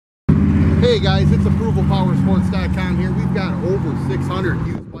Hey guys, it's ApprovalPowersports.com here. We've got over 600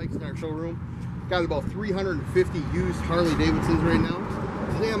 used bikes in our showroom. Got about 350 used Harley Davidsons right now.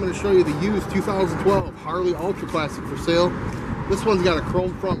 Today I'm going to show you the used 2012 Harley Ultra Classic for sale. This one's got a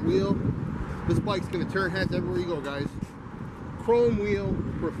chrome front wheel. This bike's going to turn heads everywhere you go, guys. Chrome wheel,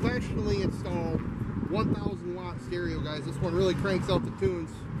 professionally installed, 1,000 watt stereo, guys. This one really cranks out the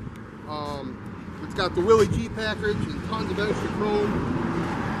tunes. It's got the Willie G package and tons of extra chrome.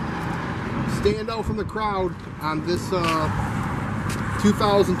 Stand out from the crowd on this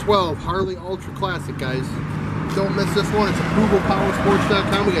 2012 Harley Ultra Classic, guys. Don't miss this one. It's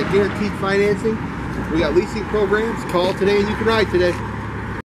ApprovalPowersports.com. We got guaranteed financing. We got leasing programs. Call today and you can ride today.